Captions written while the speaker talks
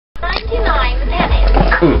99 pennies.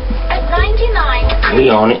 At 99 We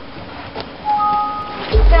on it.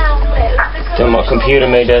 Download. Till my computer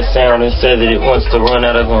made that sound and said that it wants to run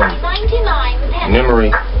out of memory.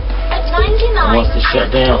 At 99 It wants to shut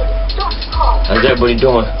down. How's everybody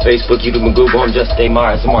doing? Facebook, YouTube, and Google. I'm Just Stay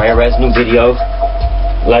Myers. I'm RS. New videos.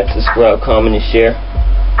 Like, subscribe, comment, and share.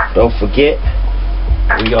 Don't forget,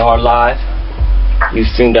 we are live.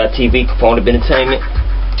 Ustream.tv, component of entertainment,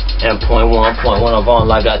 and .1 of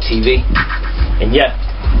OnLive.tv. And yeah,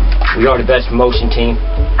 we are the best promotion team.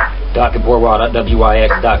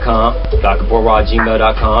 drbourrod.wix.com,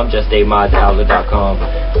 drbourrod@gmail.com, justdaymyers@outlook.com,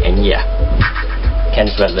 and yeah,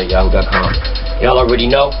 CandiceRedler@yahoo.com. Y'all already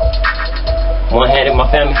know. One hand in my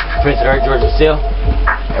family, Prince Eric George Vasile,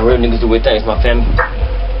 and real niggas do weird things, my family.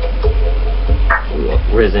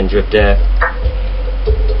 Riz and Drip Dad.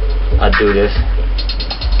 I do this.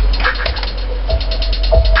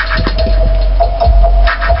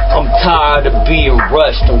 I'm tired of being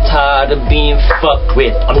rushed, I'm tired of being fucked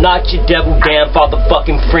with. I'm not your devil damn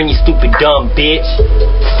fatherfucking friend, you stupid dumb bitch.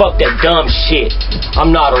 Fuck that dumb shit.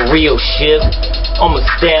 I'm not a real shit. I'ma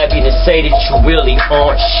stab you and say that you really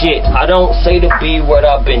aren't shit. I don't say the B word,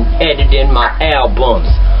 I've been editing my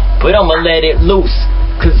albums, but I'ma let it loose,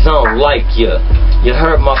 cause I don't like ya. You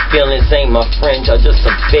hurt my feelings, ain't my friends, y'all just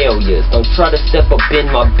some failures. Don't try to step up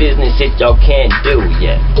in my business if y'all can't do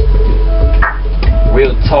yet.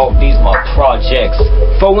 Real talk, these my projects.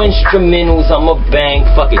 4 instrumentals, I'ma bang,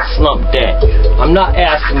 fuck it, slump that. I'm not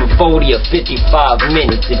asking for 40 or 55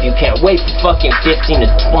 minutes. If you can't wait for fucking 15 to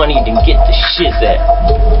 20, then get the shiz at.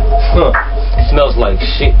 It smells like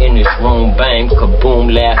shit in this room, bang,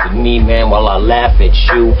 kaboom, laugh at me, man, while I laugh at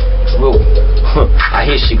you. True. I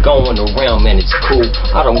hear shit going around, man, it's cool.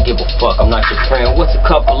 I don't give a fuck, I'm not your friend. What's a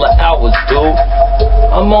couple of hours, dude?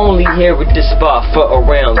 I'm only here at this spot for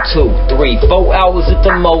around 2, 3, 4 hours at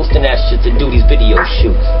the most, and that's just to do these video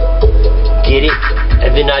shoots. Get it?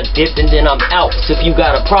 And then I dip and then I'm out. So if you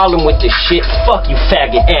got a problem with this shit, fuck you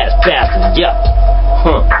faggot ass bastard, yeah.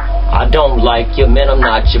 I don't like you, man, I'm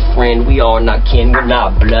not your friend. We are not kin, we're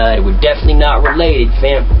not blood, we're definitely not related,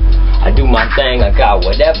 fam. I do my thing, I got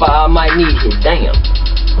whatever I might need here, damn.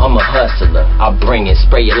 I'm a hustler, I bring it,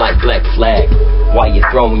 spray it like Black Flag, while you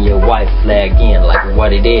throwing your white flag in like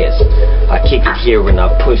what it is. I kick it here and I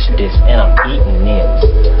push this, and I'm eating M's.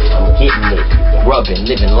 I'm getting it, rubbing,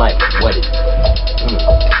 living life, what it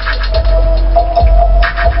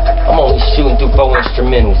I'm only shooting through 4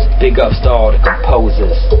 instrumentals. Big ups to all the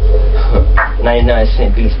composers.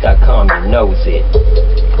 99centbeats.com, you knows it.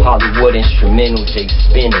 Hollywood instrumental, Jay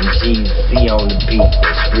Spin and GZ on the beat.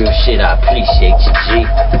 That's real shit, I appreciate you, G.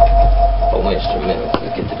 4 instrumentals,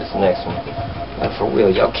 let's get to this next one. Like for real,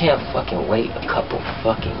 y'all can't fucking wait a couple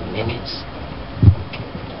fucking minutes.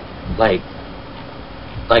 Like,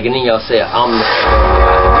 and then y'all say, I'm the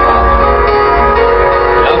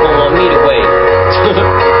y'all gonna want me to wait.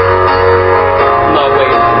 I'm not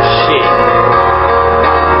waiting for shit.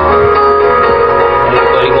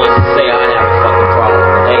 Anybody wants to say I have a fucking problem,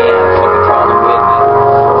 they ain't have a fucking problem with me.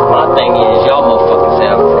 My thing is, y'all motherfuckers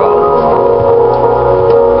have a problem.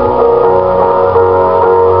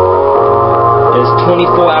 There's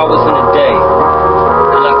 24 hours in a day,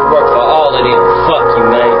 and I can work for all of them. Fuck you,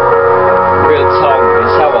 man. Real talk,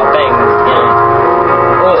 that's how I bang this game.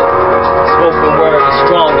 Look, spoken word is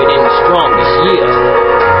stronger than the strongest, yeah.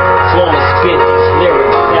 So I'ma spit these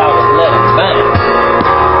lyrics out and let them bang.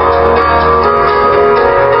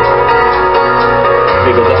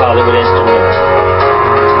 Because of Hollywood instruments.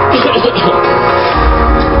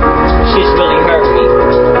 Shit's really hurt me.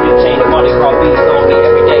 You chain the money raw beats on me.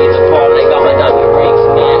 Every day is a parlay, got my diamond rings,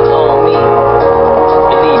 man, on me.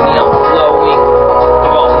 Believe me, I'm flowing. You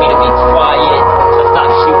want me to be quiet? I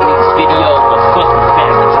stopped shooting these videos, but fuck the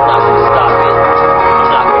faggots, I'm not gonna stop it. I'm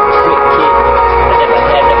not gonna quit, kid. I never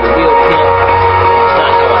had no real pimp. It's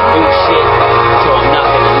not how I do shit, so I'm not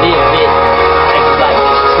gonna live it. Acting like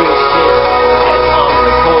this true shit. As I'm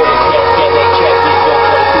recording, can't wait, track this go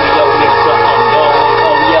for the studio mix up, I'm going,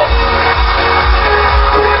 oh yeah.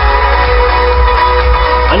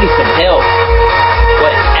 I need some help.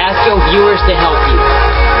 What? Ask your viewers to help you.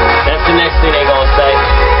 That's the next thing they gonna say.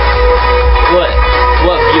 What?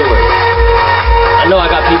 What viewers? I know I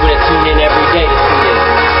got people that tune in every day to see this.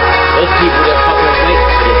 There's people that fucking wait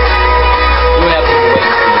for this. You have people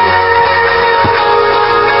waiting for you.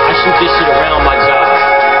 I shoot this shit around my job.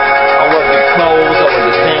 I work with Kohl's, I work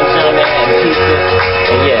with Samsung, and Pizza.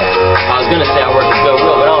 And yeah, I was gonna say I work with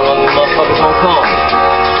Goodwill, but I don't know if these motherfuckers gonna call me.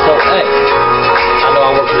 So hey, I know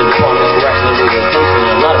I work for the Department of Correctional Rehabilitation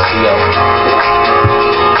and another CO.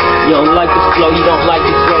 You don't like the flow, you don't like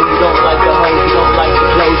the flow, you don't like the hoes, you don't like the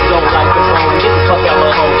clothes, you don't like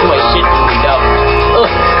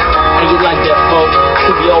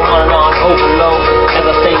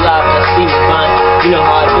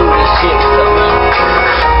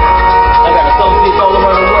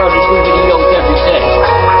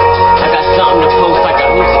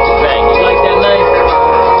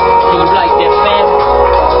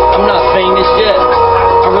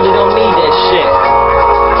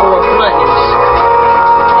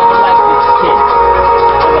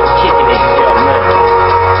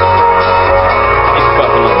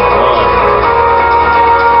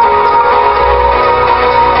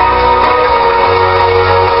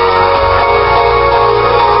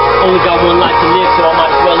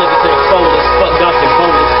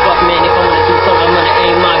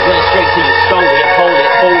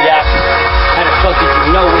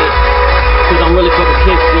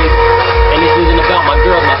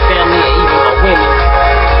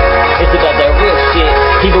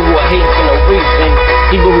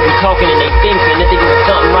talking and they thinking that they doing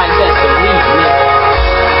something right, best believe me.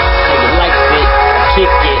 How you like it,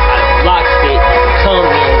 kick it, I don't lock it, come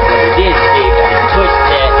in, but it is big, I didn't push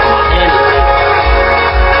that, I'ma handle it.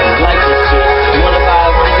 How you like this shit? You wanna buy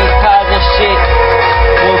one of these cars and shit?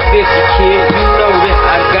 150 kid, you know that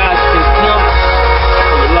I got some pimp.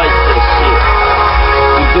 How you like this shit?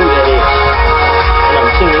 We do that ish. And I'm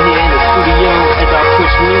sitting here in the studio as I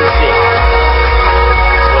push music.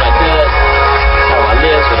 What I do, how I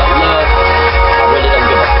live, what I love. I really don't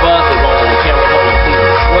give a fuck as long as the camera's on and people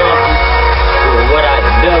are grumpy. Doing what I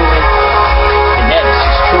am doing. And that is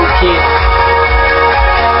just true, kid.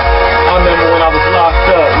 I remember when I was locked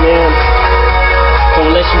up, man. So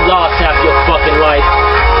unless you lost half your fucking life,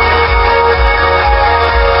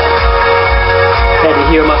 had to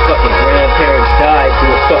hear my fucking grandparents die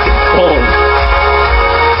through a fucking phone.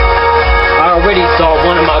 I already saw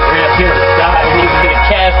one of my grandparents die and even in a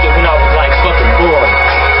casket when I was like fucking born.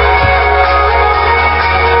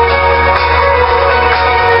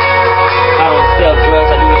 I don't sell drugs,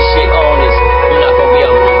 I do this shit honest. You're not gonna be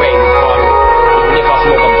able to raid me, partner. Even if I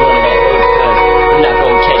smoke a blunt of that haze, cuz you're not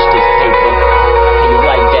gonna catch this paper. And you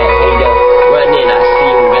like that hater? Run in, I see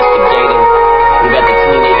you investigating. We got to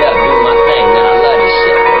clean it up, do my thing, man. I love this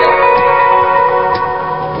shit.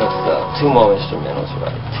 What's up? 2 more instrumentals,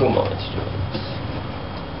 right? 2 more instrumentals.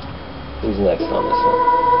 Who's next on this one?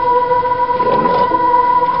 Yeah, no.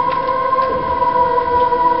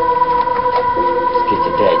 Let's get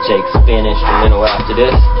to that Jake Spin instrumental after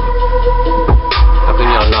this. How can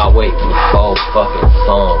y'all not wait for 4 fucking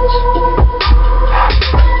songs?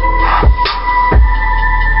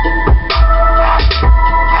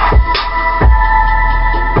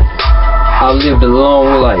 I lived a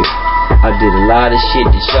long life. I did a lot of shit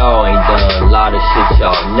that y'all ain't done. A lot of shit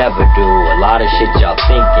y'all never do. A lot of shit y'all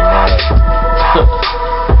thinking of.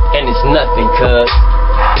 And it's nothing, cuz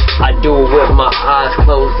I do it with my eyes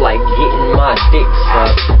closed like getting my dick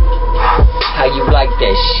sucked. How you like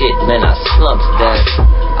that shit, man? I slumps that.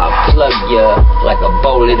 I plug ya like a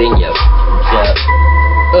bullet in your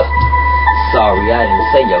Sorry, I didn't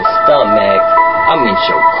say your stomach. I meant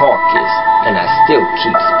your carcass. And I still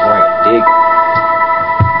keep spraying, dig?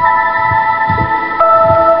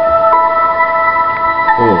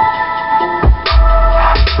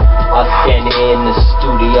 I stand in the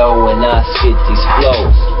studio and I spit these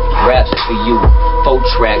flows. Raps for you, 4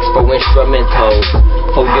 tracks, 4 instrumentals,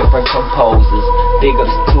 4 different composers. Big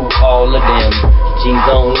ups to all of them. G's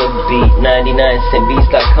on the beat,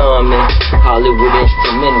 99centbeats.com and Hollywood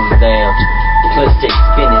Instrumentals, damn. Plus Jake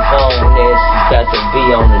Spin is on this, he's about to be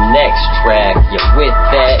on the next track. You're with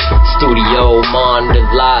that, Studio Monitor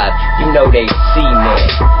Live, you know they see, man.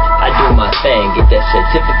 I do my thing, get that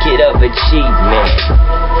certificate of achievement.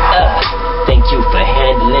 Thank you for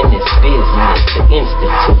handling this business. The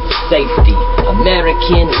Institute, Safety,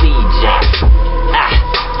 American Legion.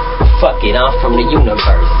 Fuck it, I'm from the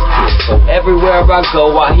universe, kid. So everywhere I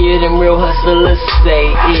go, I hear them real hustlers say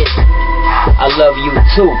it. I love you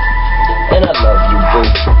too, and I love you, boo.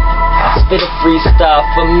 I spit a freestyle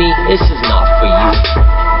for me, this is not for you.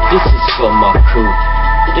 This is for my crew,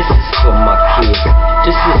 this is for my kids.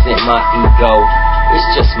 This isn't my ego, it's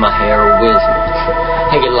just my heroism.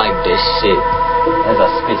 How you like this shit? As I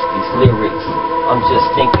spit these lyrics, I'm just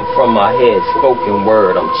thinking from my head, spoken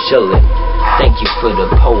word, I'm chillin'. Thank you for the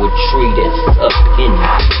poetry that's up in me.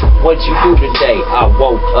 What you do today? I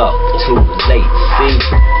woke up too late, see?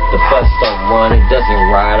 The bus don't run, it doesn't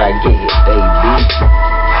ride, I get it, baby.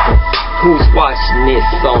 Who's watching this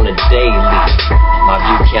on a daily? My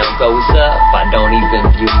view count goes up, I don't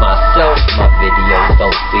even view myself. My videos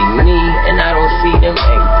don't see me, and I don't see them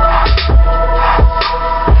either.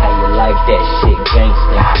 How you like that shit,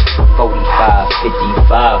 gangsta? 45,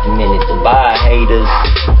 55 minutes, bye haters.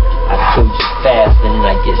 I killed you fast and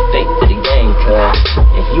I get straight to the game, cuz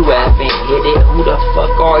if you haven't hit it, who the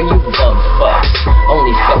fuck are you, dumb fucks?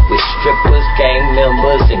 Only fuck with strippers, gang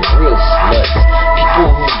members, and real sluts. People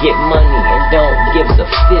who get money and don't give a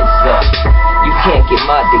fizz up. You can't get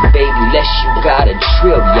my dick, baby, unless you got $1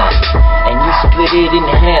 trillion. And you split it in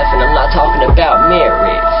half, and I'm not talking about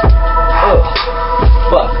marriage.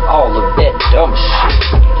 Fuck all of that dumb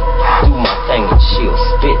shit. Do my thing and chill,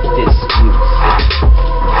 spit this music.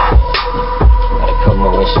 Got a couple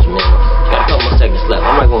more instrumentals. Got a couple more seconds left.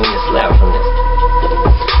 I'm not gonna get slapped from this.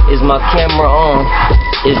 Is my camera on?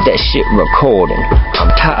 Is that shit recording?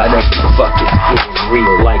 I'm tired of you fucking getting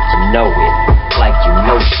real like you know it. Like you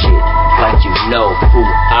know shit. Like you know who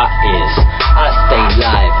I is. I stay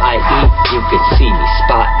live, I eat, you can see me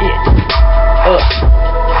spot it.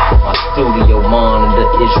 My studio monitor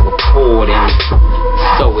is recording,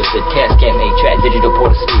 so it's said cats can't make track, digital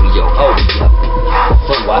portal studio. Oh yeah.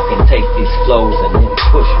 So I can take these flows and then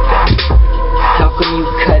push them. How come you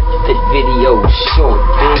cut the video short,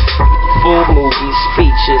 big? Full movies,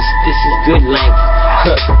 features, this is good length.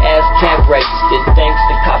 ASCAP registered, thanks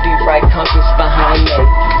to copyright Congress behind me.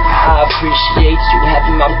 I appreciate you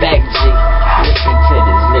having my back, G. Listen to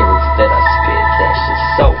these lyrics that I spit, that shit's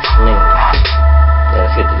so clean. Yeah,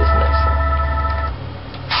 let's get to this next one.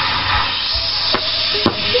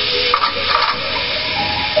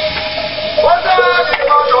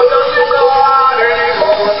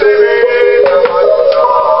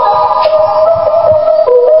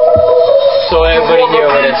 So everybody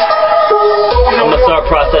here with us, I'm gonna start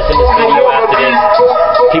processing this video after this.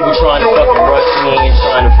 People trying to fucking rush me and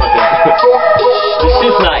trying to fucking this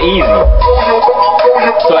shit's not easy.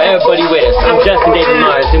 So everybody with us, I'm Justin David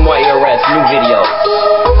Myers, NYERS, new video.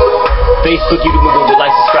 Facebook, YouTube, Google,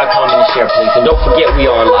 like, subscribe, comment, and share, please. And don't forget we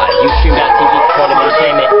are live. Ustream.tv, Point of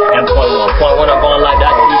Entertainment, and Point 1. Point 1 on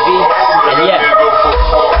GoneLive.tv. And yeah,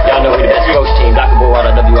 y'all know we the best coach team. Dr.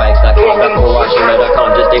 Borrada.wix.com, drborrada.gmail.com,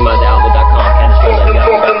 justdaymyers.outlet.com,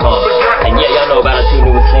 CandiceRayLaYahoo.com. And yeah, y'all know about our two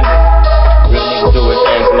newest singles. Real niggas doing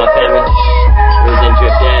things in my family. Real in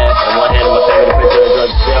Drip Dad, and one hand in my family, the Prince of the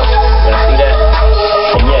Drug Jail. Y'all see that?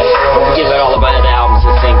 And yeah, don't forget about all of our other albums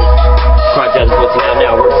and singles. Projects posting out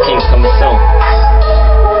now, Works Kings coming soon.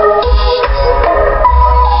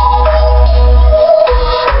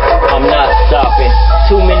 I'm not stopping.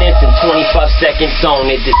 2 minutes and 25 seconds on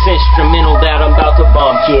it. This instrumental that I'm about to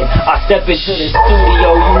bomb, kid. I step into the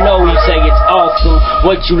studio, you know you say it's awesome.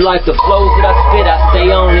 What you like, the flows that I spit, I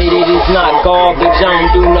stay on it. It is not garbage,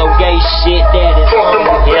 I don't do no gay shit. That is on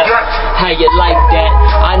it, yeah. How you like that?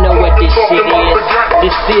 I know what this shit is.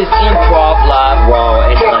 This is improv, live,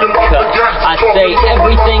 raw, and uncut. I say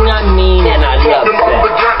everything I mean and I love that.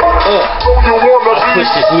 I push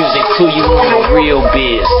this music to you on the real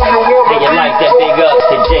biz. How you like that? Big up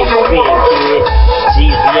to Jay Spin, kid.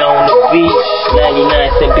 Jeezy on the beat,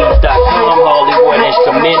 99centbeats.com, Hollywood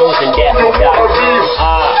instrumentals, and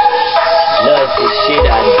Dapper.com. Love this shit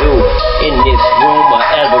I do in this room or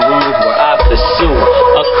other rooms where I pursue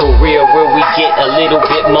a career where we get a little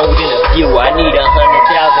bit more than a few. I need 100,000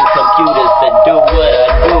 computers to do what I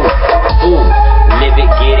do. Ooh, live it,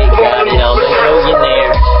 get it, got it, I'm a millionaire.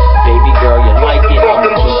 Baby girl, you like it, I'ma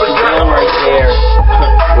keep you down right there.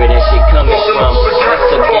 Where that shit coming from?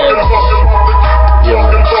 Once again, yeah.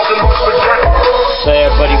 So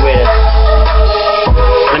everybody with us.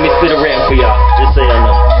 Let me spit a rant for y'all, just so y'all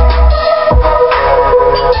know.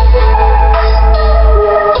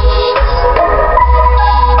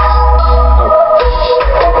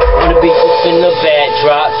 On the beat, you spin the bad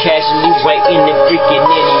drop, casually waiting and freaking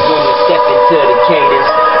anyone to step into the cadence.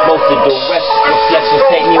 Most of the rest reflections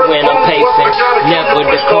take me when I'm pacing. Never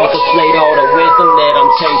to contemplate all the wisdom that I'm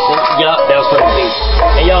chasing. Yup, that was from the beat.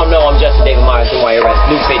 And y'all know I'm Justin David Myers, NYERS,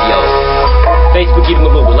 new video. Facebook, YouTube,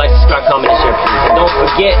 and Google, like, subscribe, comment, and share, please. And don't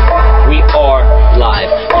forget, we are live.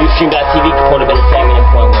 Ustream.tv, Point of Entertainment, and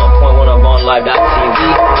Point 1. Point 1 on GoneLive.tv.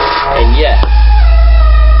 And yeah,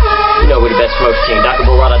 you know we're the best promotion team. Dr.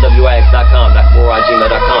 Borrada.wix.com,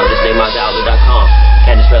 drborrada.gmail.com, justdaymyers.outlet.com,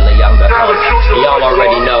 CandiceRayLaYahoo.com. And y'all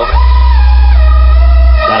already know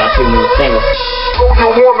about our two new singles.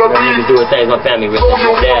 Real niggas doing things, my family with it.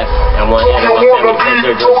 Your dad, and one hand in my family, the Prince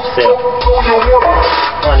of the Drug Jail.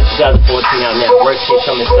 2014 out now. Worst shit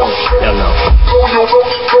coming soon. Y'all know.